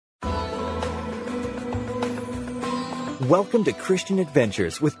Welcome to Christian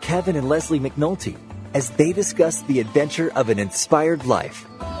Adventures with Kevin and Leslie McNulty as they discuss the adventure of an inspired life.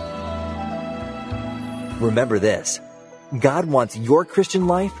 Remember this, God wants your Christian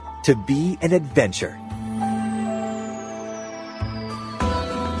life to be an adventure.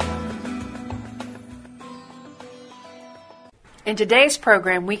 In today's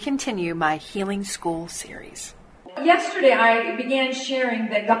program, we continue my Healing School series. Yesterday, I began sharing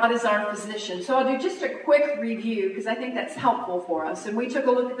that God is our physician. So I'll do just a quick review because I think that's helpful for us. And we took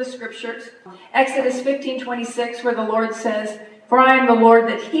a look at the scriptures. Exodus 15:26, where the Lord says, "For I am the Lord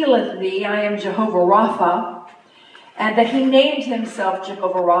that healeth thee. I am Jehovah Rapha." And that he named himself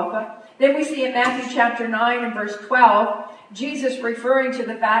Jehovah Rapha. Then we see in Matthew chapter 9 and verse 12, Jesus referring to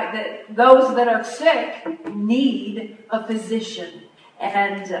the fact that those that are sick need a physician.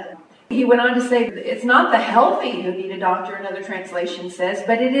 And he went on to say, it's not the healthy who need a doctor, another translation says,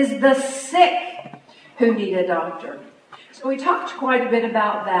 but it is the sick who need a doctor. So we talked quite a bit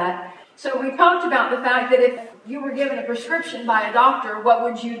about that. So we talked about the fact that if you were given a prescription by a doctor, what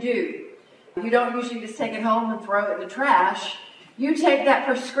would you do? You don't usually just take it home and throw it in the trash. You take that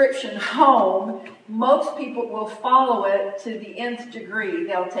prescription home, most people will follow it to the nth degree.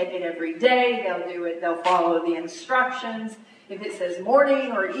 They'll take it every day, they'll follow the instructions. If it says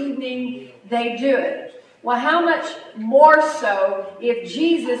morning or evening, they do it. Well, how much more so if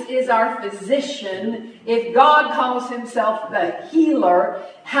Jesus is our physician, if God calls himself the healer,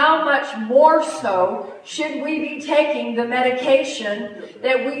 how much more so should we be taking the medication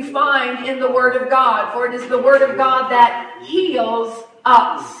that we find in the Word of God? For it is the Word of God that heals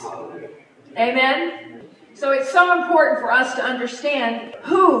us. Amen? So it's so important for us to understand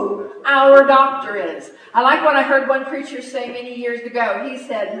who our doctor is. I like what I heard one preacher say many years ago. He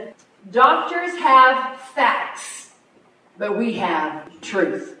said, doctors have facts, but we have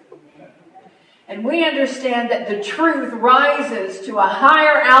truth. And we understand that the truth rises to a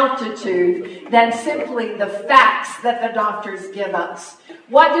higher altitude than simply the facts that the doctors give us.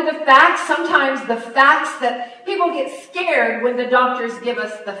 What do the facts? Sometimes the facts that people get scared when the doctors give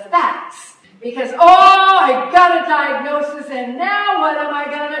us the facts. Because, I got a diagnosis and now what am I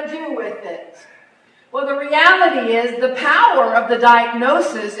going to do with it? Well, the reality is the power of the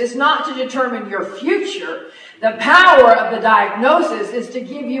diagnosis is not to determine your future. The power of the diagnosis is to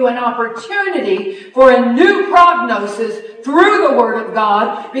give you an opportunity for a new prognosis through the Word of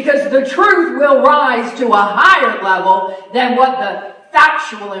God, because the truth will rise to a higher level than what the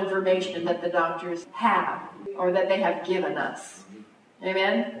factual information that the doctors have or that they have given us.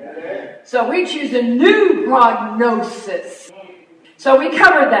 Amen? So we choose a new prognosis. So we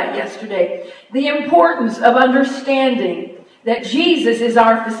covered that yesterday. The importance of understanding that Jesus is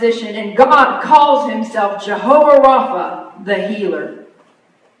our physician and God calls himself Jehovah Rapha, the healer.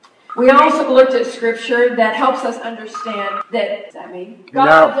 We also looked at scripture that helps us understand that,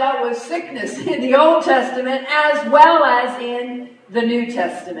 God dealt with sickness in the Old Testament as well as in the New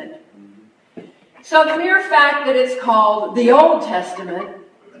Testament. So the mere fact that it's called the Old Testament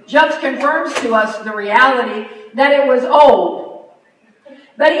just confirms to us the reality that it was old.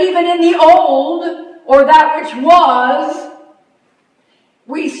 But even in the old, or that which was,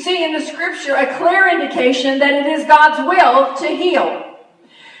 we see in the scripture a clear indication that it is God's will to heal.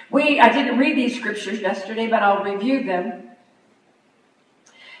 I didn't read these scriptures yesterday, but I'll review them.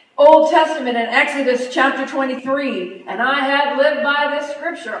 Old Testament in Exodus chapter 23, and I have lived by this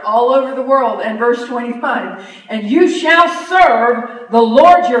scripture all over the world, and verse 25, and you shall serve the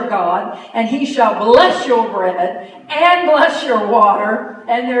Lord your God, and he shall bless your bread and bless your water.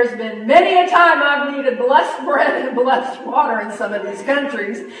 And there's been many a time I've needed blessed bread and blessed water in some of these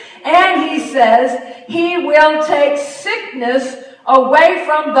countries. And he says, he will take sickness away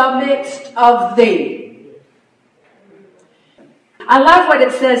from the midst of thee. I love what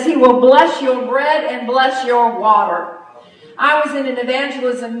it says. He will bless your bread and bless your water. I was in an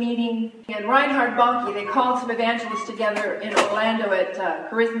evangelism meeting in Reinhard Bonnke. They called some evangelists together in Orlando at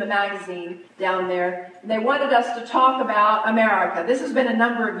Charisma Magazine down there. And they wanted us to talk about America. This has been a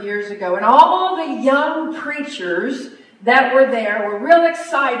number of years ago. And all the young preachers that were there were real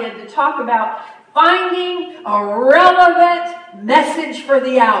excited to talk about finding a relevant message for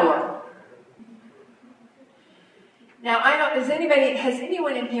the hour. Now, has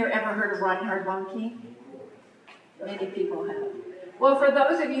anyone in here ever heard of Reinhard Bonnke? Many people have. Well, for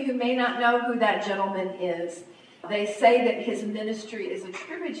those of you who may not know who that gentleman is, they say that his ministry is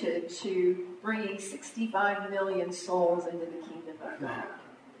attributed to bringing 65 million souls into the kingdom of God.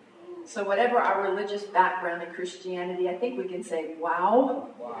 So whatever our religious background in Christianity, I think we can say, wow.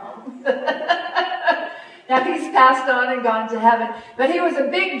 Now, he's passed on and gone to heaven, but he was a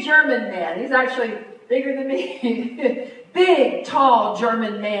big German man. He's actually bigger than me. Big, tall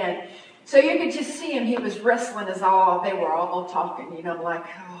German man. So you could just see him. He was wrestling us all. They were all talking, like,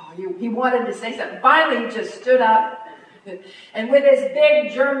 he wanted to say something. Finally, he just stood up. And with his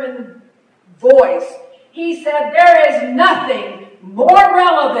big German voice, he said, there is nothing more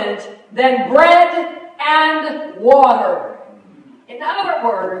relevant than bread and water. In other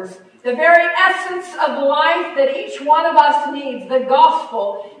words, the very essence of life that each one of us needs, the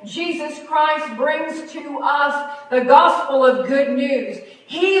gospel, Jesus Christ brings to us the gospel of good news.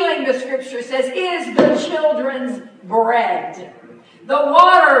 Healing, the scripture says, is the children's bread. The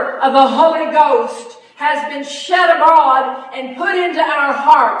water of the Holy Ghost has been shed abroad and put into our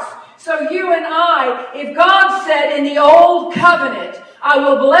hearts. So you and I, if God said in the old covenant, I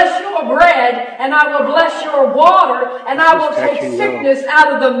will bless your bread and I will bless your water and I will take sickness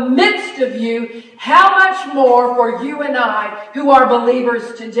out of the midst of you, how much more for you and I who are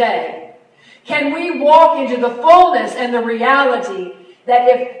believers today? Can we walk into the fullness and the reality that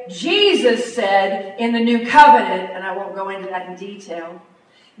if Jesus said in the new covenant, and I won't go into that in detail,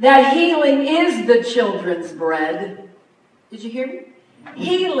 that healing is the children's bread. Did you hear me?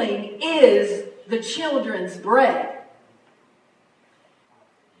 Healing is the children's bread.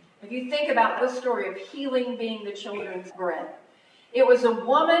 If you think about the story of healing being the children's bread, it was a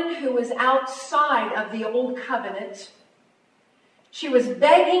woman who was outside of the old covenant. She was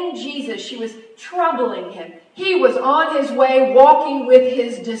begging Jesus. She was troubling him. He was on his way walking with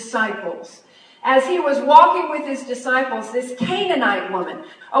his disciples. As he was walking with his disciples, this Canaanite woman,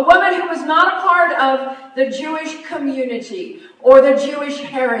 a woman who was not a part of the Jewish community or the Jewish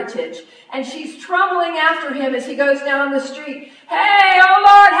heritage, and she's troubling after him as he goes down the street. Hey, oh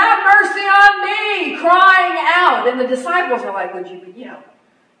Lord, have mercy on me, crying out. And the disciples are like, would you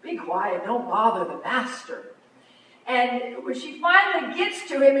be quiet, don't bother the master. And when she finally gets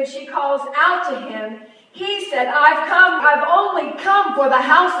to him and she calls out to him, he said, I've only come for the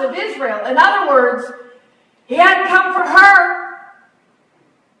house of Israel. In other words, he hadn't come for her.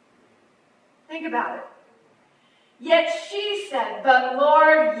 Think about it. Yet she said, but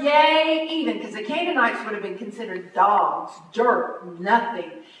Lord, yea, even, because the Canaanites would have been considered dogs, dirt, nothing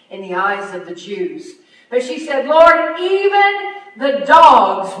in the eyes of the Jews. But she said, Lord, even the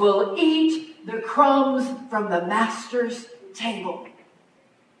dogs will eat the crumbs from the master's table.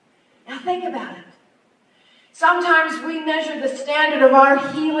 Now think about it. Sometimes we measure the standard of our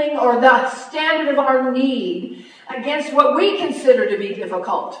healing or the standard of our need against what we consider to be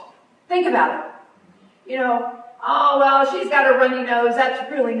difficult. Think about it. Oh, well, she's got a runny nose.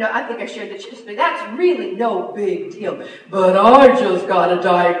 That's really I think I shared this yesterday. That's really no big deal. But I just got a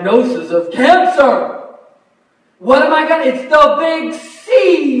diagnosis of cancer. What am I going to? It's the big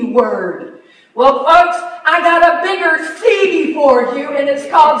C word. Well, folks, I got a bigger C for you, and it's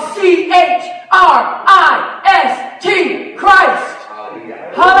called Christ. Christ.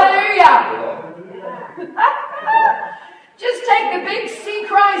 Hallelujah. Just take the big C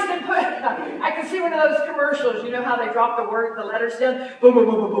Christ and put, I can see one of those commercials, you know how they drop the letters down? Boom, boom,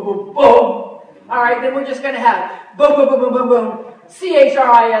 boom, boom, boom, boom, boom. All right, then we're just going to have boom, boom, boom, boom, boom, boom.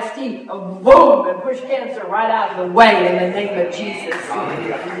 Christ, boom, and push cancer right out of the way in the name of Jesus.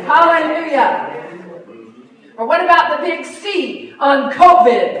 Hallelujah. Or what about the big C on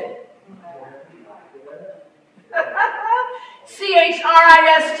COVID?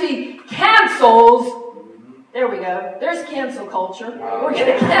 Christ cancels. There we go. There's cancel culture. We're going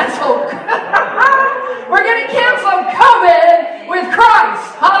to cancel. We're going to cancel COVID with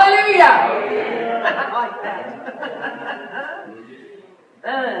Christ. Hallelujah. I like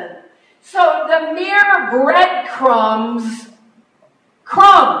that. So the mere breadcrumbs,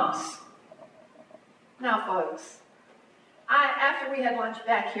 crumbs. Now, folks, after we had lunch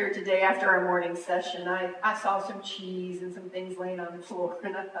back here today, after our morning session, I saw some cheese and some things laying on the floor,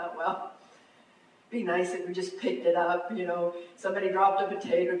 and I thought, well, be nice if we just picked it up. Somebody dropped a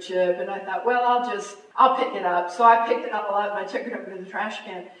potato chip, and I thought, well, I'll pick it up. So I picked it all up and I took it over to the trash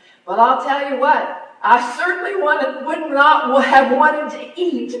can. But I'll tell you what, I certainly would not have wanted to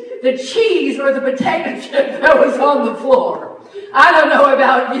eat the cheese or the potato chip that was on the floor. I don't know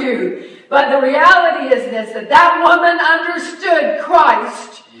about you, but the reality is this, that woman understood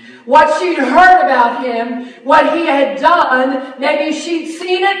Christ. What she'd heard about him, what he had done, maybe she'd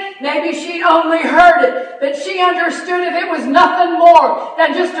seen it, maybe she'd only heard it, but she understood if it was nothing more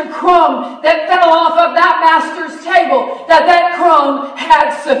than just a crumb that fell off of that master's table, that crumb had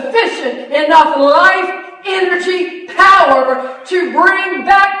sufficient enough life, energy, power to bring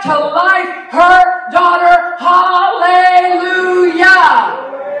back to life her daughter. Hallelujah!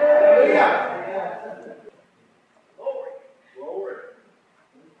 Hallelujah.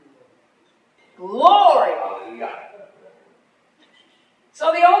 Glory.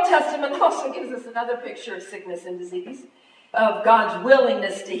 So the Old Testament also gives us another picture of sickness and disease, of God's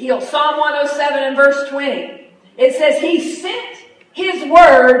willingness to heal. Psalm 107 and verse 20. It says, He sent His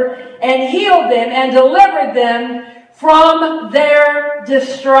word and healed them and delivered them from their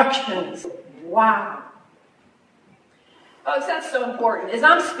destructions. Wow. Folks, that's so important. As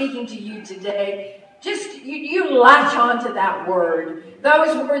I'm speaking to you today, just you latch on to that word.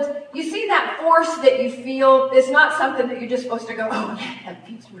 Those words, you see that force that you feel is not something that you're just supposed to go, oh yeah, that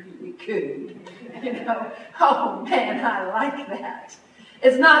feels really good. Oh man, I like that.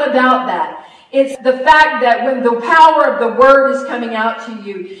 It's not about that. It's the fact that when the power of the word is coming out to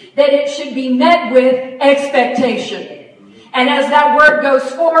you, that it should be met with expectation. And as that word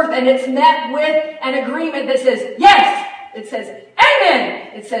goes forth and it's met with an agreement that says, yes, it says, amen.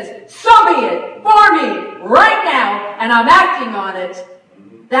 It says, so be it for me right now, and I'm acting on it.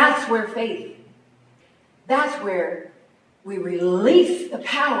 That's where faith, that's where we release the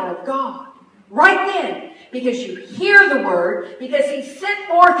power of God. Right then, because you hear the word, because He sent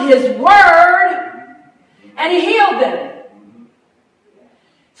forth His word, and He healed them.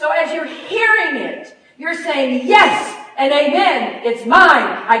 So as you're hearing it, you're saying, yes, and amen, it's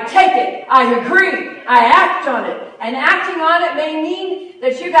mine, I take it, I agree, I act on it. And acting on it may mean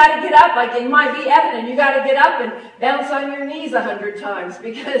that you got to get up, like it might be evident, you got to get up and bounce on your knees 100 times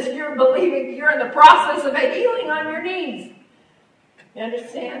because you're believing you're in the process of a healing on your knees. You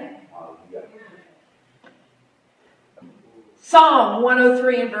understand? Psalm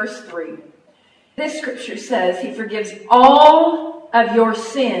 103 and verse 3. This scripture says, He forgives all of your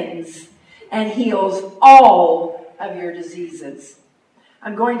sins and heals all of your diseases.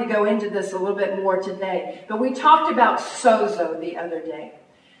 I'm going to go into this a little bit more today, but we talked about sozo the other day.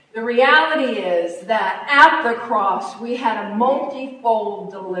 The reality is that at the cross, we had a multifold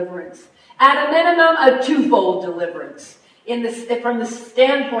deliverance. At a minimum, a twofold deliverance. From the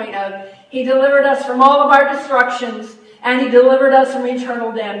standpoint of, He delivered us from all of our destructions, and He delivered us from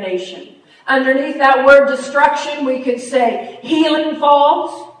eternal damnation. Underneath that word destruction, we could say healing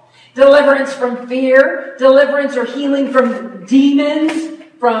falls, deliverance from fear, deliverance or healing from demons,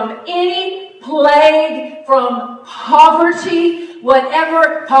 from any plague, from poverty,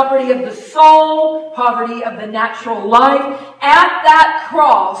 whatever, poverty of the soul, poverty of the natural life. At that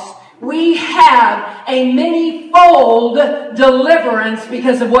cross, we have a many-fold deliverance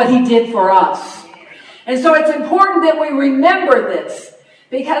because of what He did for us. And so it's important that we remember this,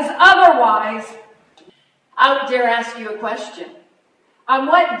 because otherwise, I would dare ask you a question. On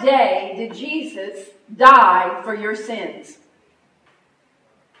what day did Jesus die for your sins?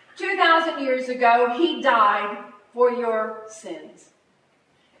 2,000 years ago, He died for your sins.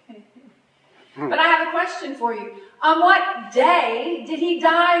 But I have a question for you. On what day did He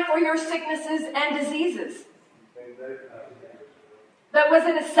die for your sicknesses and diseases? But was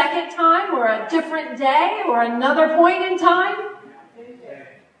it a second time or a different day or another point in time?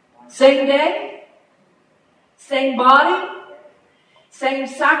 Same day? Same body? Same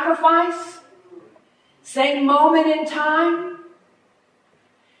sacrifice? Same moment in time?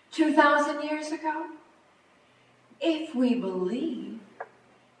 2,000 years ago? If we believe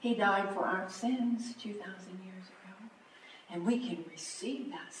He died for our sins 2,000 years ago, and we can receive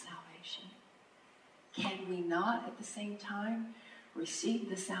that salvation, can we not at the same time receive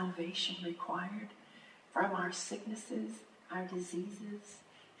the salvation required from our sicknesses, our diseases,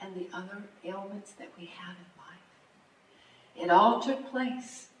 and the other ailments that we have in life? It all took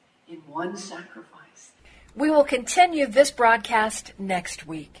place in one sacrifice. We will continue this broadcast next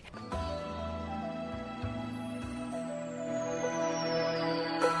week.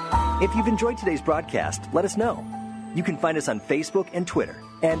 If you've enjoyed today's broadcast, let us know. You can find us on Facebook and Twitter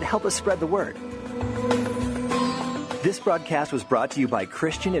and help us spread the word. This broadcast was brought to you by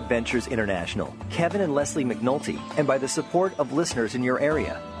Christian Adventures International, Kevin and Leslie McNulty, and by the support of listeners in your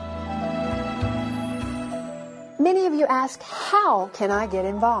area. Many of you ask, how can I get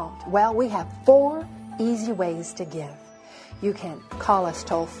involved? Well, we have 4 easy ways to give. You can call us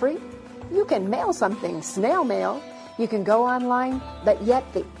toll-free. You can mail something, snail mail. You can go online, but yet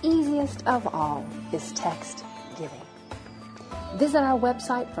the easiest of all is text giving. Visit our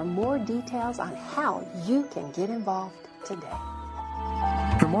website for more details on how you can get involved today.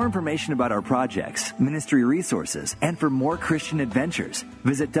 For more information about our projects, ministry resources, and for more Christian adventures,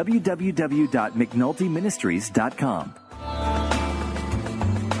 visit www.mcnultyministries.com.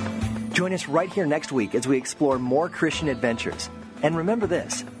 Join us right here next week as we explore more Christian adventures. And remember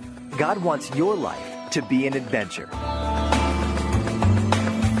this, God wants your life to be an adventure.